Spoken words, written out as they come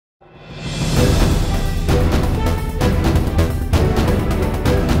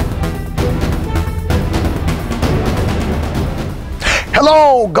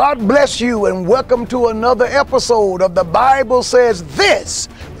Hello, God bless you, and welcome to another episode of The Bible Says This.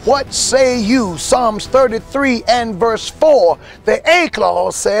 What say you? Psalms 33 and verse 4. The A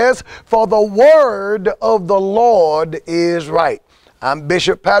clause says, "For the word of the Lord is right." I'm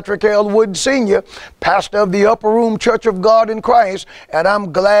Bishop Patrick L. Wood Sr., pastor of the Upper Room Church of God in Christ, and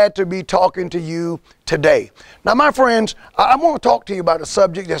I'm glad to be talking to you today. Now, my friends, I want to talk to you about a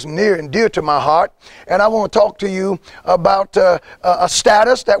subject that's near and dear to my heart, and I want to talk to you about a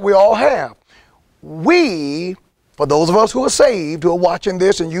status that we all have. We, for those of us who are saved, who are watching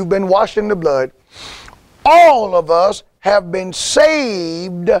this, and you've been washed in the blood, all of us have been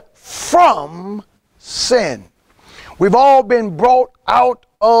saved from sin. We've all been brought out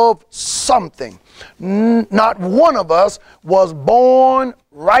of something. Not one of us was born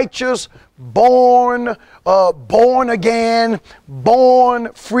righteous, born again,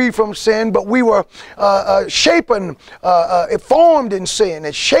 born free from sin, but we were formed in sin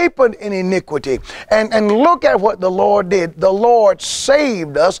and shapen in iniquity. And look at what the Lord did. The Lord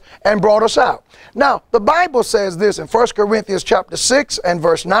saved us and brought us out. Now, the Bible says this in 1 Corinthians chapter 6 and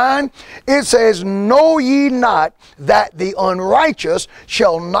verse 9. It says, "Know ye not that the unrighteous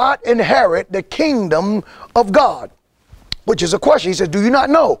shall not inherit the kingdom of God?" Which is a question. He says, do you not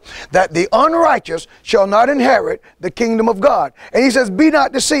know that the unrighteous shall not inherit the kingdom of God? And he says, be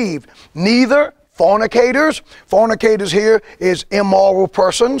not deceived, neither fornicators. Fornicators here is immoral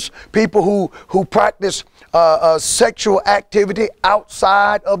persons, people who practice sexual activity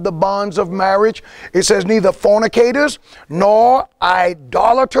outside of the bonds of marriage. It says neither fornicators nor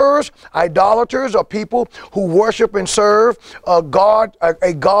idolaters. Idolaters are people who worship and serve a god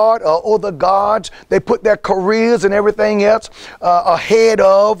or other gods. They put their careers and everything else ahead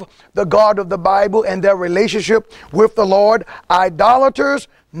of the God of the Bible and their relationship with the Lord. Idolaters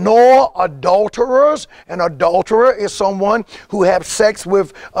nor adulterers. An adulterer is someone who have sex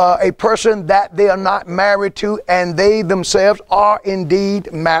with a person that they are not married to, and they themselves are indeed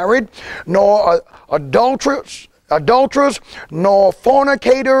married. Nor adulterers, nor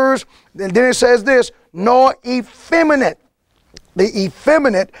fornicators. And then it says this, nor effeminate. The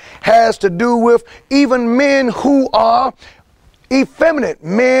effeminate has to do with even men who are effeminate,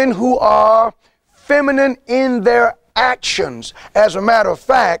 men who are feminine in their actions. As a matter of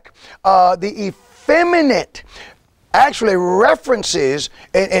fact, the effeminate actually references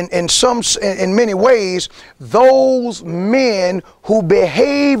in many ways those men who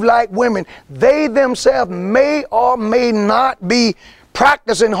behave like women. They themselves may or may not be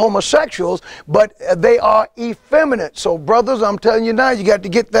practicing homosexuals, but they are effeminate. So brothers, I'm telling you now, you got to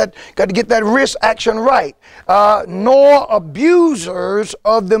get that wrist action right. Nor abusers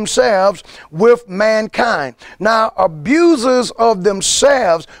of themselves with mankind. Now, abusers of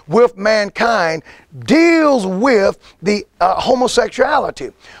themselves with mankind deals with the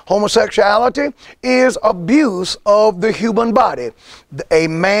homosexuality. Homosexuality is abuse of the human body. A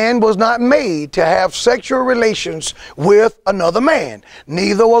man was not made to have sexual relations with another man.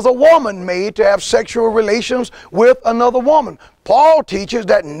 Neither was a woman made to have sexual relations with another woman. Paul teaches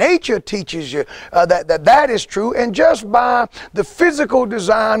that nature teaches you that is true, and just by the physical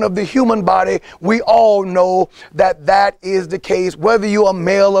design of the human body, we all know that is the case. Whether you are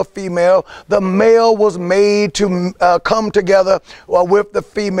male or female, the male was made to come together with the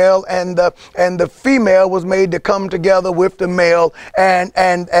female, and the female was made to come together with the male, and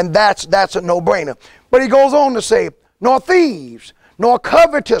that's a no-brainer. But he goes on to say, nor thieves, nor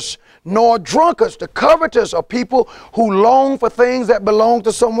covetous, nor drunkards. The covetous are people who long for things that belong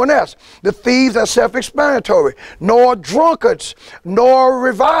to someone else. The thieves are self-explanatory. Nor drunkards, nor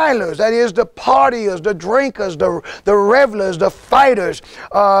revilers, that is the partiers, the drinkers, the revelers, the fighters,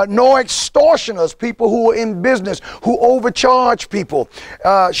 nor extortioners, people who are in business, who overcharge people,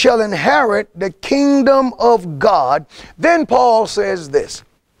 shall inherit the kingdom of God. Then Paul says this.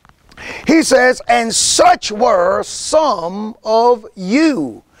 He says, and such were some of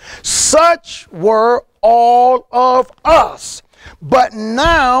you. Such were all of us. But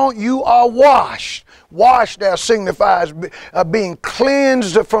now you are washed. Washed there signifies being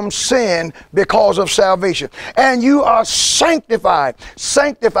cleansed from sin because of salvation. And you are sanctified.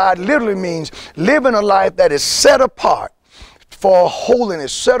 Sanctified literally means living a life that is set apart for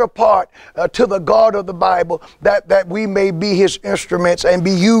holiness, set apart to the God of the Bible, that we may be his instruments and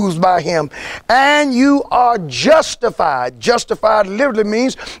be used by him. And you are justified. Justified literally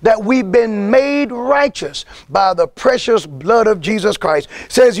means that we've been made righteous by the precious blood of Jesus Christ.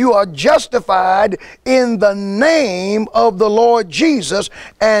 It says you are justified in the name of the Lord Jesus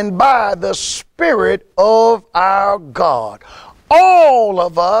and by the Spirit of our God. All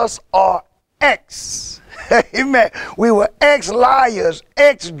of us are Amen. We were ex-liars,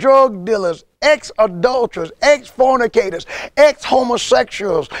 ex-drug dealers, ex-adulterers, ex-fornicators,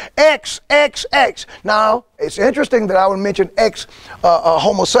 ex-homosexuals, ex. Now, it's interesting that I would mention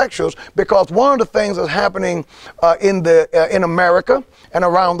ex-homosexuals because one of the things that's happening in America and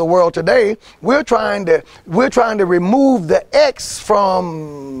around the world today, we're trying to remove the X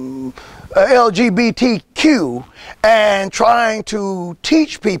from LGBTQ and trying to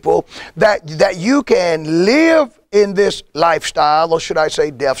teach people that you can live in this lifestyle, or should I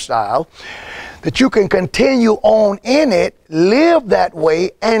say death style, that you can continue on in it, live that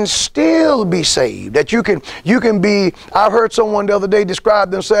way, and still be saved. That you can be, I heard someone the other day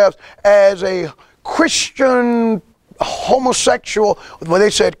describe themselves as a Christian homosexual, well, they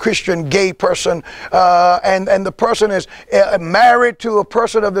said Christian gay person, and the person is married to a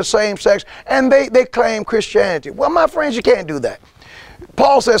person of the same sex, and they claim Christianity. Well, my friends, you can't do that.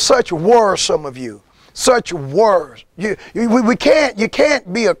 Paul says, such were some of you. Such were. You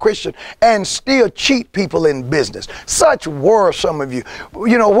can't be a Christian and still cheat people in business. Such were some of you.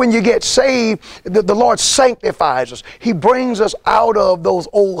 You know, when you get saved, the Lord sanctifies us. He brings us out of those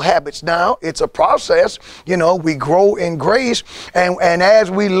old habits. Now, it's a process. You know, we grow in grace, and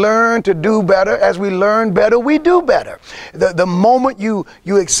as we learn to do better, as we learn better, we do better. The moment you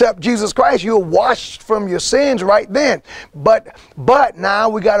accept Jesus Christ, you're washed from your sins right then. But now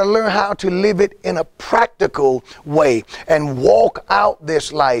we got to learn how to live it in a practical way and walk out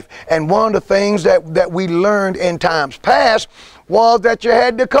this life. And one of the things that we learned in times past was that you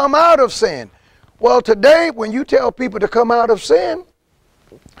had to come out of sin. Well, today, when you tell people to come out of sin,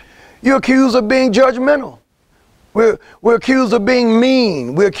 you're accused of being judgmental. We're accused of being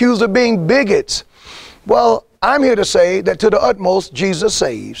mean. We're accused of being bigots. Well, I'm here to say that to the utmost, Jesus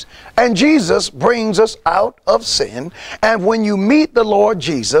saves. And Jesus brings us out of sin. And when you meet the Lord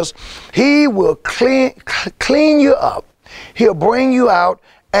Jesus, He will clean you up. He'll bring you out,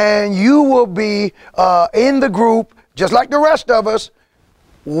 and you will be in the group, just like the rest of us.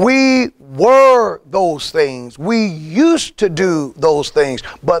 We were those things. We used to do those things.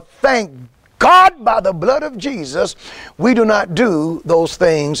 But thank God, by the blood of Jesus, we do not do those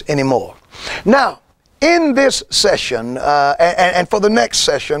things anymore. Now, in this session, and for the next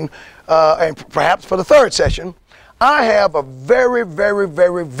session, and perhaps for the third session, I have a very, very,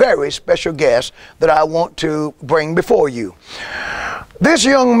 very, very special guest that I want to bring before you. This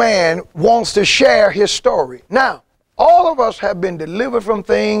young man wants to share his story. Now, all of us have been delivered from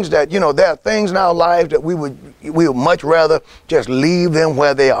things that, you know, there are things in our lives that we would much rather just leave them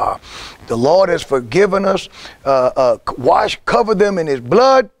where they are. The Lord has forgiven us, covered them in His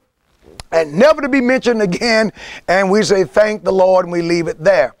blood, and never to be mentioned again, and we say thank the Lord and we leave it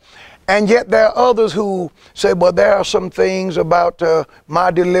there. And yet there are others who say, well, there are some things about my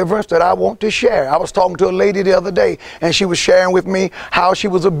deliverance that I want to share. I was talking to a lady the other day, and she was sharing with me how she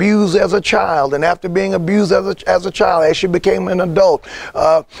was abused as a child, and after being abused as a child, as she became an adult,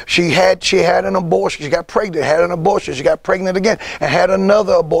 she had an abortion. She got pregnant, had an abortion. She got pregnant again and had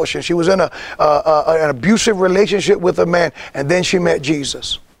another abortion. She was in an abusive relationship with a man, and then she met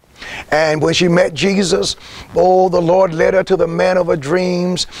Jesus. And when she met Jesus, oh, the Lord led her to the man of her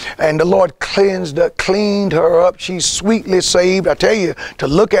dreams, and the Lord cleaned her up. She's sweetly saved. I tell you, to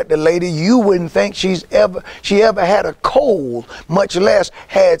look at the lady, you wouldn't think she ever had a cold, much less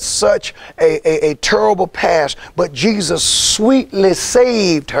had such a terrible past. But Jesus sweetly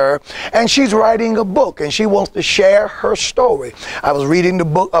saved her, and she's writing a book, and she wants to share her story. I was reading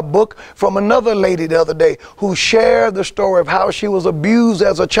a book from another lady the other day who shared the story of how she was abused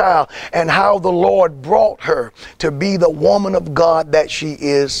as a child, and how the Lord brought her to be the woman of God that she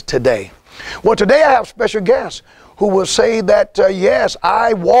is today. Well, today I have special guests who will say that, yes,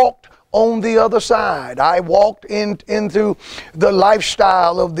 I walked on the other side. I walked into the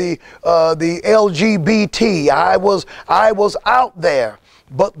lifestyle of the LGBT. I was out there.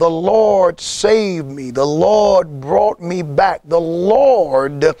 But the Lord saved me. The Lord brought me back. The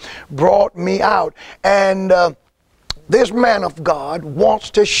Lord brought me out. And this man of God wants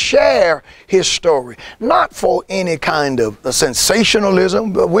to share his story, not for any kind of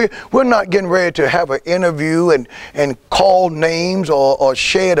sensationalism, but we're not getting ready to have an interview and call names or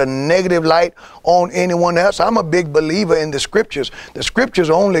shed a negative light on anyone else. I'm a big believer in the scriptures. The scriptures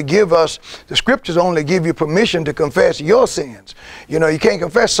only give you permission to confess your sins. You know, you can't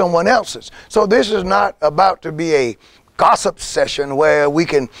confess someone else's. So this is not about to be a gossip session where we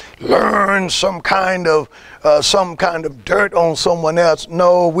can learn some kind of dirt on someone else.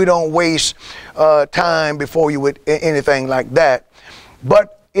 No, we don't waste time before you with anything like that.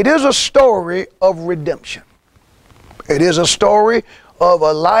 But it is a story of redemption. It is a story of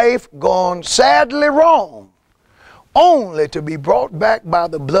a life gone sadly wrong, only to be brought back by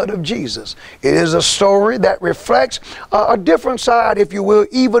the blood of Jesus. It is a story that reflects a different side, if you will,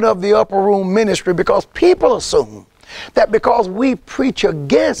 even of the upper room ministry, because people assume that because we preach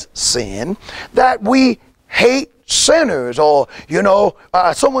against sin, that we hate sinners. Or, you know,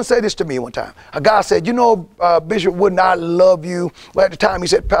 someone said this to me one time. A guy said, you know, Bishop Wooden, I love you. Well, at the time he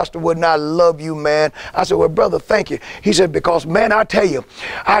said, Pastor Wooden, I love you, man. I said, well, brother, thank you. He said, because, man, I tell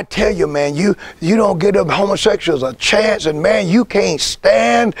you, man, you don't give them homosexuals a chance, and, man, you can't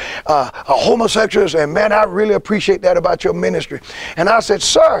stand homosexuals, and, man, I really appreciate that about your ministry. And I said,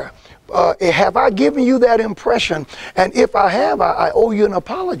 sir, have I given you that impression? And if I have, I owe you an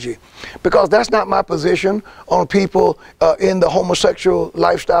apology, because that's not my position on people in the homosexual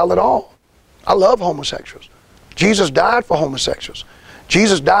lifestyle at all. I love homosexuals. Jesus died for homosexuals.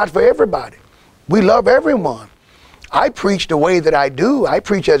 Jesus died for everybody. We love everyone. I preach the way that I do. I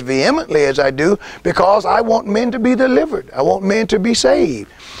preach as vehemently as I do because I want men to be delivered. I want men to be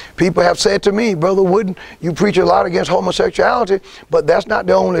saved. People have said to me, Brother Wooden, you preach a lot against homosexuality, but that's not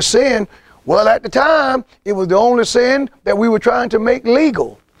the only sin. Well, at the time, it was the only sin that we were trying to make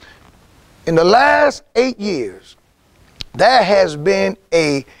legal. In the last 8 years, there has been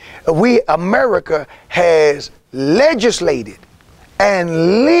America has legislated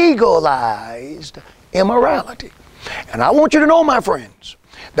and legalized immorality. And I want you to know, my friends,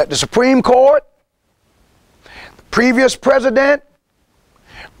 that the Supreme Court, the previous president,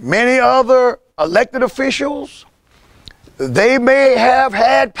 many other elected officials, they may have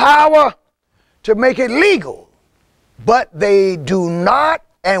had power to make it legal, but they do not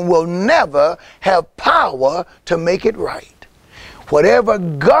and will never have power to make it right. Whatever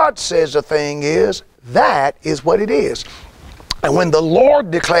God says a thing is, that is what it is. And when the Lord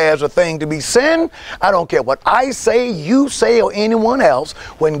declares a thing to be sin, I don't care what I say, you say, or anyone else.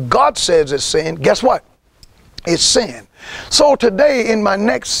 When God says it's sin, guess what? It's sin. So today, in my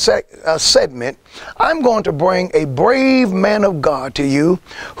next segment, I'm going to bring a brave man of God to you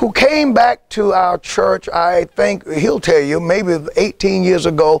who came back to our church, I think he'll tell you, maybe 18 years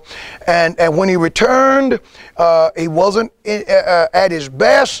ago. And when he returned, he wasn't at his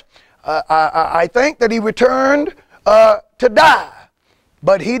best. I think that he returned to die.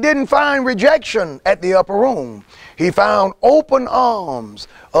 But he didn't find rejection at the upper room. He found open arms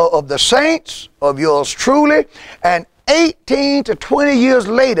of the saints, of yours truly, and 18 to 20 years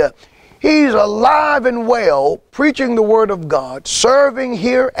later, he's alive and well, preaching the Word of God, serving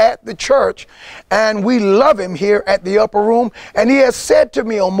here at the church, and we love him here at the upper room. And he has said to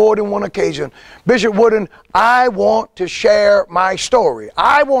me on more than one occasion, Bishop Wooden, I want to share my story.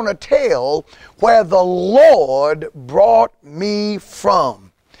 I want to tell where the Lord brought me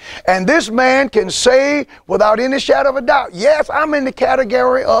from. And this man can say without any shadow of a doubt, yes, I'm in the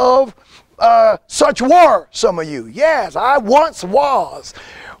category of such were some of you. Yes, I once was.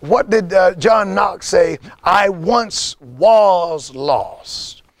 What did John Knox say? I once was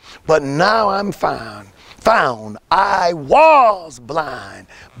lost, but now I'm found. I was blind,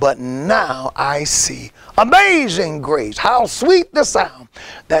 but now I see. Amazing grace, how sweet the sound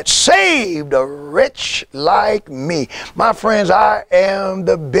that saved a wretch like me. My friends, I am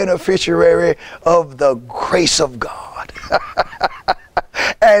the beneficiary of the grace of God.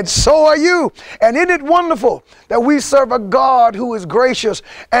 And so are you. And isn't it wonderful that we serve a God who is gracious,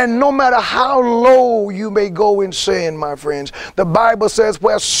 and no matter how low you may go in sin, my friends, the Bible says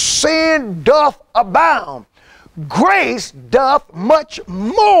where sin doth abound, grace doth much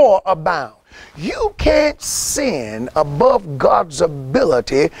more abound. You can't sin above God's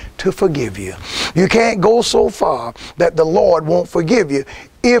ability to forgive you. You can't go so far that the Lord won't forgive you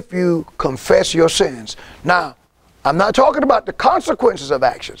if you confess your sins. Now, I'm not talking about the consequences of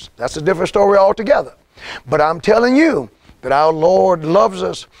actions. That's a different story altogether. But I'm telling you that our Lord loves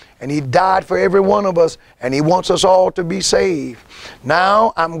us, and he died for every one of us, and he wants us all to be saved.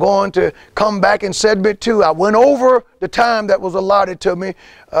 Now I'm going to come back in segment 2. I went over the time that was allotted to me.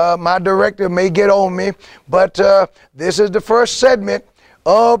 My director may get on me, but this is the first segment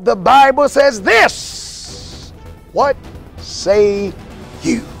of The Bible Says This. What say